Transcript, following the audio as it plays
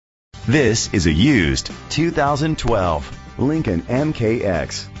This is a used 2012 Lincoln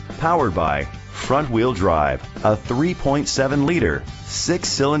MKX, powered by front-wheel drive, a 3.7-liter,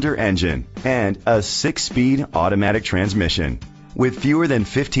 6-cylinder engine, and a 6-speed automatic transmission. With fewer than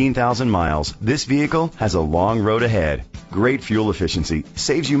 15,000 miles, this vehicle has a long road ahead. Great fuel efficiency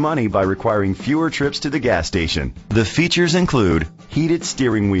saves you money by requiring fewer trips to the gas station. The features include heated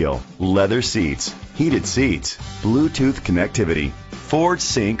steering wheel, leather seats, Bluetooth connectivity, Ford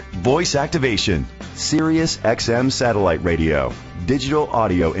Sync voice activation, Sirius XM satellite radio, digital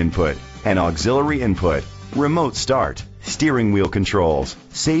audio input, and auxiliary input, remote start, steering wheel controls.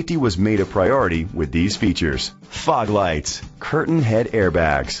 Safety was made a priority with these features: fog lights, curtain head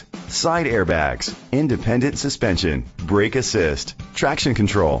airbags, side airbags, independent suspension, brake assist, traction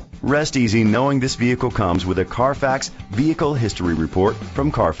control. Rest easy knowing this vehicle comes with a Carfax Vehicle History Report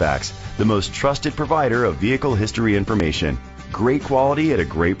from Carfax, the most trusted provider of vehicle history information. Great quality at a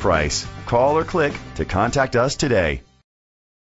great price. Call or click to contact us today.